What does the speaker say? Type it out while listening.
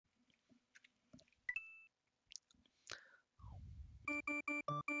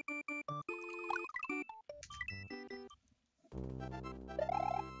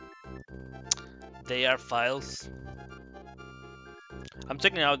They are files. I'm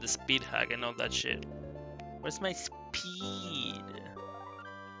taking out the speed hack and all that shit. Where's my speed?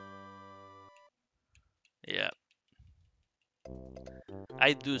 Yeah.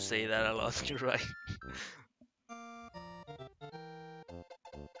 I do say that a lot, you're right.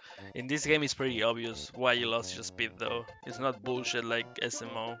 In this game it's pretty obvious why you lost your speed though. It's not bullshit like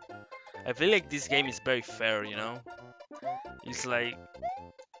SMO. I feel like this game is very fair, you know? It's like,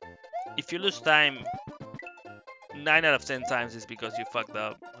 if you lose time 9 out of 10 times is because you fucked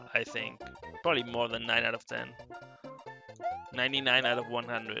up, I think. Probably more than 9 out of 10. 99 out of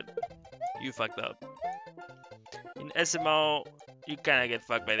 100, you fucked up. In SMO, you kinda get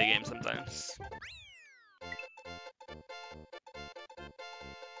fucked by the game sometimes.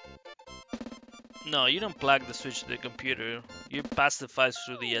 No, you don't plug the switch to the computer. You pass the files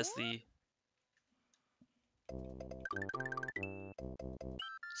through the SD.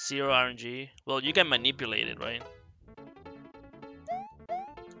 0 RNG. Well, you can manipulate it, right?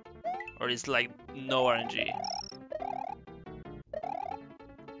 Or it's like no RNG.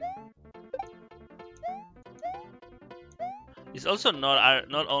 It's also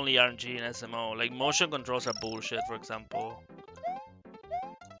not only RNG in SMO. Like motion controls are bullshit, for example.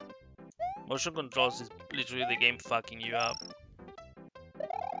 Motion controls is literally the game fucking you up.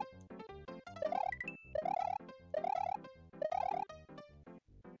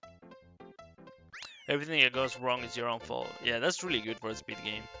 Everything that goes wrong is your own fault. Yeah, that's really good for a speed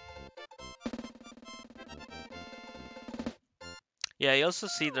game. Yeah, I also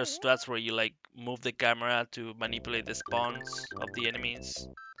see there's strats where you like move the camera to manipulate the spawns of the enemies.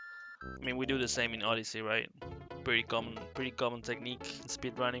 I mean, we do the same in Odyssey, right? Pretty common technique in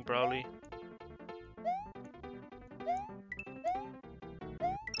speedrunning, probably.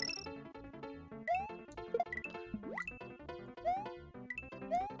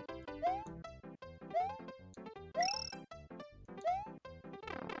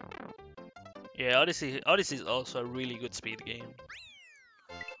 Yeah, Odyssey is also a really good speed game.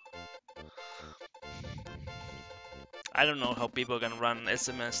 I don't know how people can run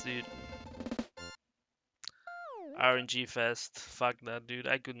SMS, dude. RNG fest, fuck that, dude.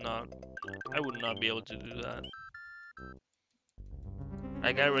 I would not be able to do that.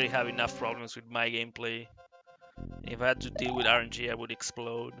 Like, I already have enough problems with my gameplay. If I had to deal with RNG, I would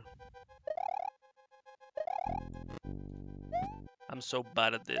explode. I'm so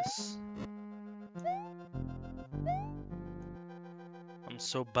bad at this. I'm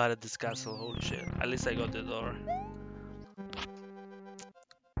so bad at this castle, holy shit. At least I got the door.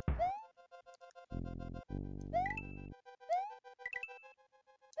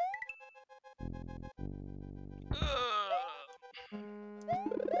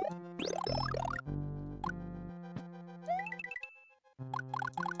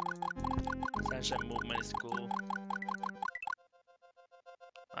 Sunshine movement is cool.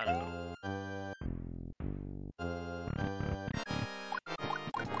 I don't know.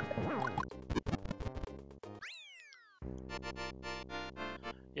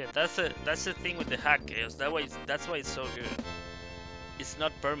 Yeah, that's the thing with the hack chaos. That's why it's so good. It's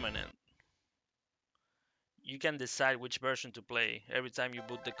not permanent. You can decide which version to play every time you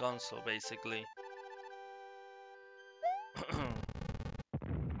boot the console, basically.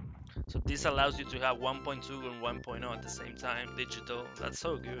 So this allows you to have 1.2 and 1.0 at the same time, digital. That's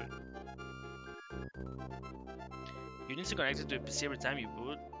so good. You need to connect it to a PC every time you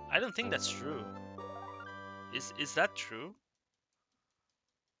boot? I don't think that's true. Is that true?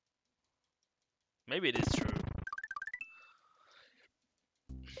 Maybe it is true.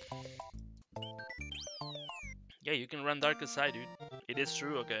 Yeah, you can run Darkest Side, dude. It is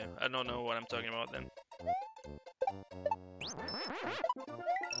true, okay. I don't know what I'm talking about then.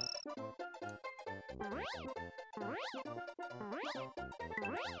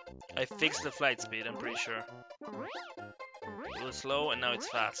 I fixed the flight speed, I'm pretty sure. It was slow and now it's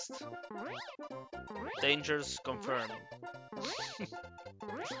fast. Dangers confirmed.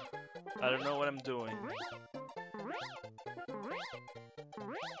 I don't know what I'm doing.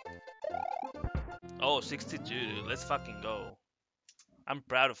 Oh, 62, dude. Let's fucking go. I'm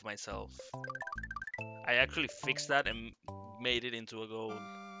proud of myself. I actually fixed that and made it into a goal.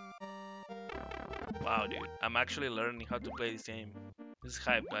 Wow, dude. I'm actually learning how to play this game. This is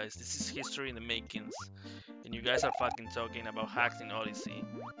hype, guys. This is history in the makings. And you guys are fucking talking about hacks in Odyssey.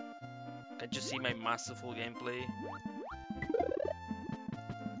 Can't you see my masterful gameplay?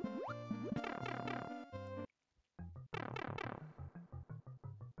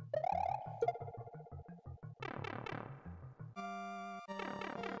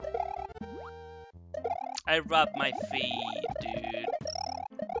 I rub my feet, dude.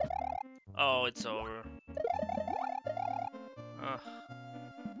 Oh, it's over. Ugh.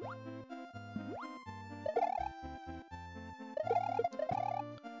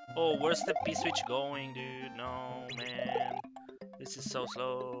 Oh, where's the P-switch going, dude? No, man. This is so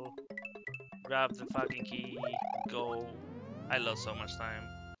slow. Grab the fucking key. Go. I lost so much time.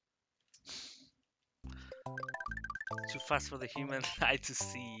 Too fast for the human eye to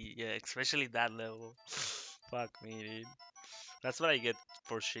see. Yeah, especially that level. Fuck me, dude. That's what I get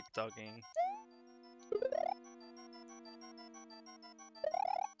for shit talking.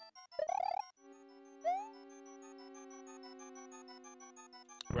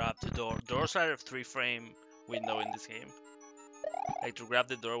 Grab the door. Doors are a 3-frame window in this game. Like to grab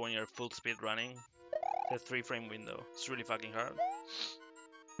the door when you're full speed running. It's a 3-frame window. It's really fucking hard.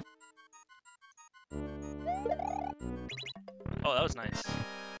 Oh, that was nice.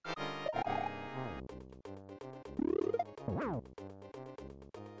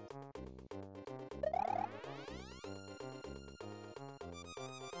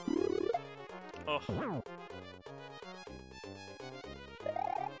 Oh.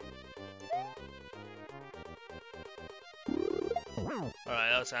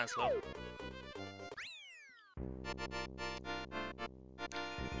 Alright, that was slow.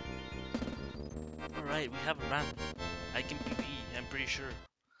 Alright, we have a run. I can PvE, I'm pretty sure.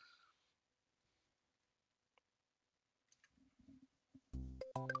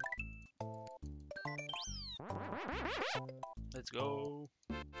 Let's go.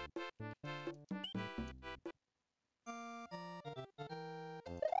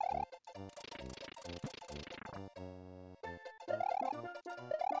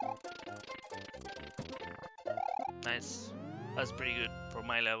 Nice. That's pretty good for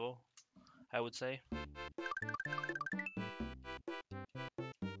my level, I would say.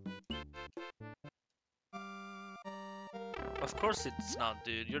 Of course it's not,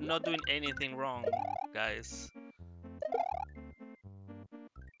 dude. You're not doing anything wrong, guys.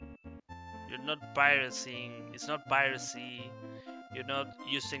 You're not pirating. It's not piracy. You're not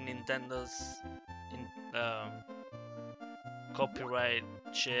using Nintendo's copyright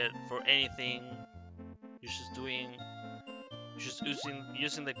shit for anything. You're just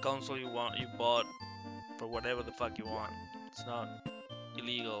using the console you bought for whatever the fuck you want. It's not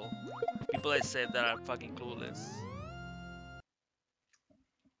illegal. People I said that are fucking clueless.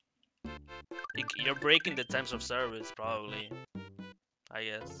 You're breaking the terms of service, probably. I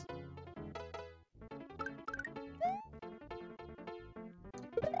guess.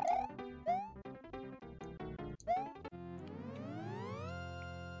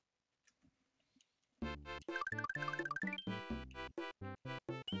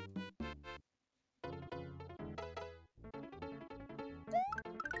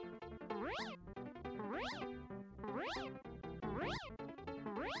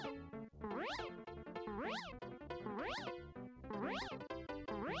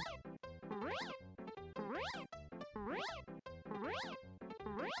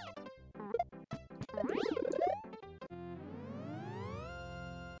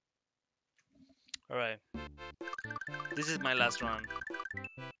 Alright. This is my last run.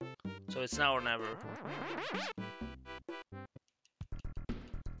 So it's now or never.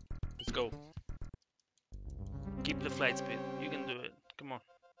 Let's go. Keep the flight speed. You can do it. Come on.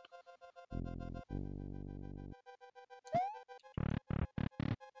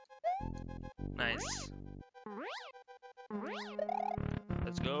 Nice.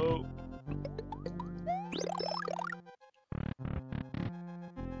 Let's go.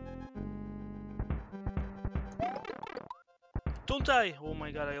 Don't die! Oh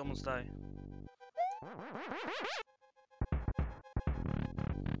my god, I almost died.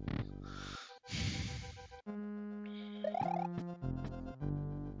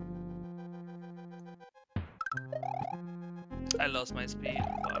 I lost my speed.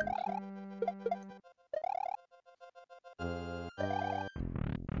 Fuck.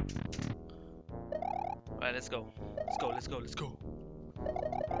 Alright, let's go. Let's go, let's go, let's go.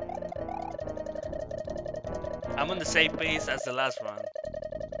 I'm on the same pace as the last run.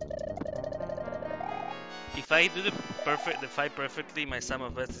 If I do the fight perfectly, my sum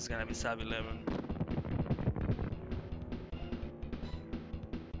of best is gonna be sub 11.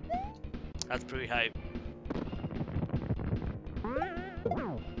 That's pretty high.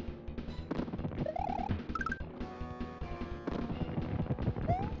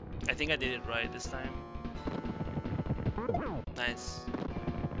 I think I did it right this time. Nice.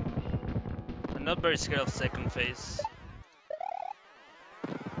 I'm not very scared of second phase.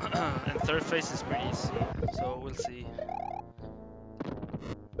 And third phase is pretty easy, so we'll see.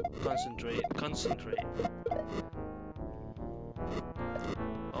 Concentrate, concentrate.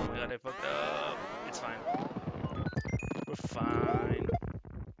 Oh my god, I fucked up.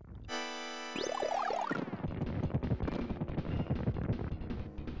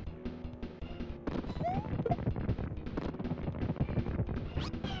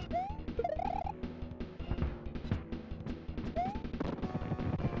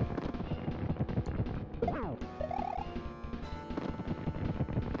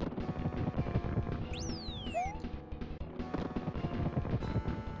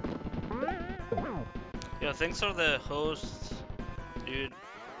 Yo, thanks for the host, dude.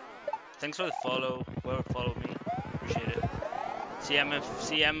 Thanks for the follow. Whoever followed me, appreciate it.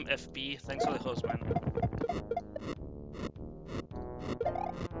 CMFP, thanks for the host, man.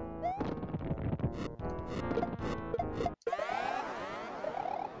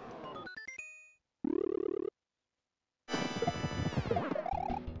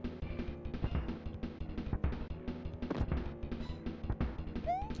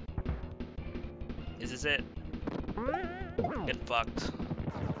 Is this it? Get fucked.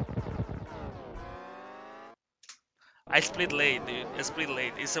 I split late, dude. I split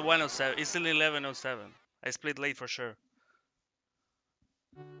late. It's a 107. It's an 1107. I split late for sure.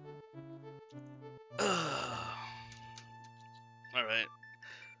 Alright.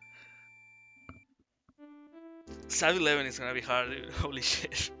 Sub 11 is gonna be hard, dude. Holy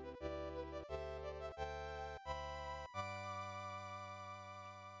shit.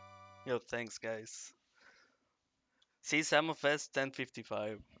 Yo, thanks, guys. See, Sam of S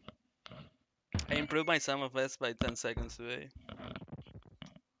 1055. I improved my Sam of S by 10 seconds today.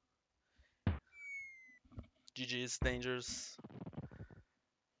 GG is dangerous.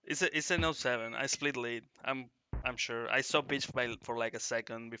 It's an 07. I split late. I'm sure. I saw pitch for like a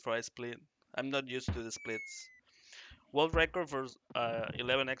second before I split. I'm not used to the splits. World record for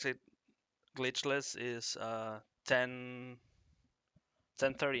 11 exit glitchless is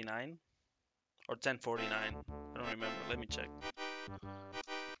 1039 or 1049. I don't remember. Let me check.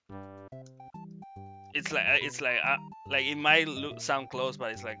 It's like it might sound close,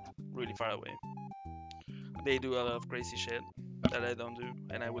 but it's like really far away. They do a lot of crazy shit that I don't do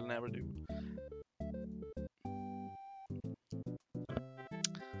and I will never do.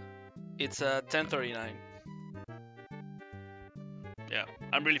 It's 1039. Yeah,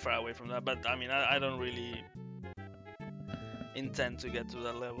 I'm really far away from that, but I mean, I don't really intend to get to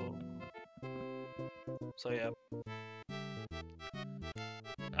that level. So yeah.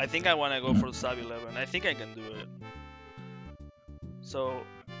 I think I want to go for sub 11. I think I can do it. So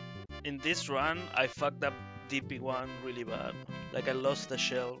in this run, I fucked up DP1 really bad. Like I lost the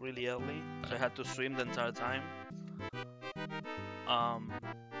shell really early, so I had to swim the entire time.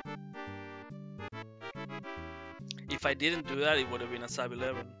 If I didn't do that, it would have been a sub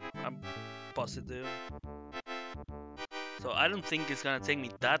 11. I'm positive. So I don't think it's gonna take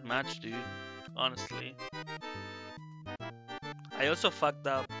me that much, dude. Honestly. I also fucked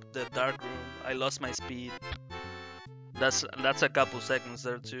up the dark room. I lost my speed. That's a couple seconds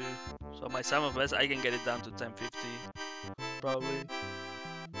there too. So my sum of S, I can get it down to 1050, probably.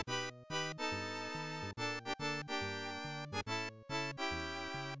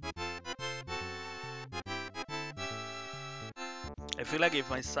 I feel like if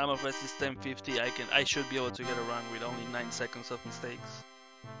my sum of S is 1050, I should be able to get a run with only 9 seconds of mistakes.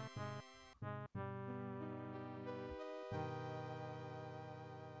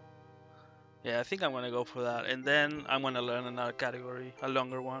 Yeah, I think I'm gonna go for that, and then I'm gonna learn another category, a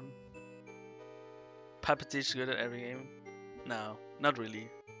longer one. Papatic good at every game? No, not really.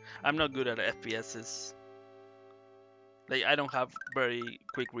 I'm not good at FPSs. Like I don't have very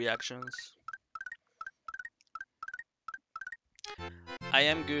quick reactions. I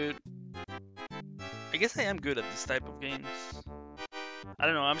am good. I guess I am good at this type of games. I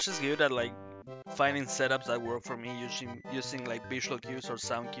don't know. I'm just good at like finding setups that work for me, using like visual cues or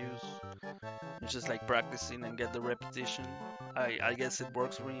sound cues. It's just like practicing and get the repetition. I guess it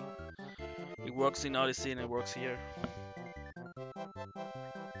works for me. It works in Odyssey and it works here.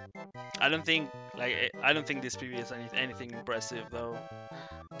 I don't think this PV is anything impressive though.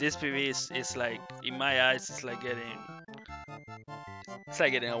 This PV is like, in my eyes, it's like getting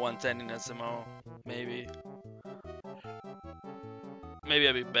a 110 in SMO, maybe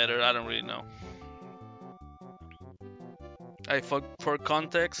a bit better. I don't really know. For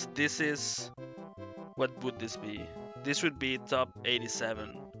context, this is, what would this be? This would be top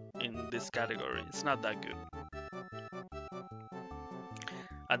 87 in this category. It's not that good.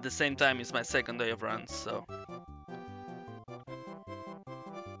 At the same time, it's my second day of runs, so.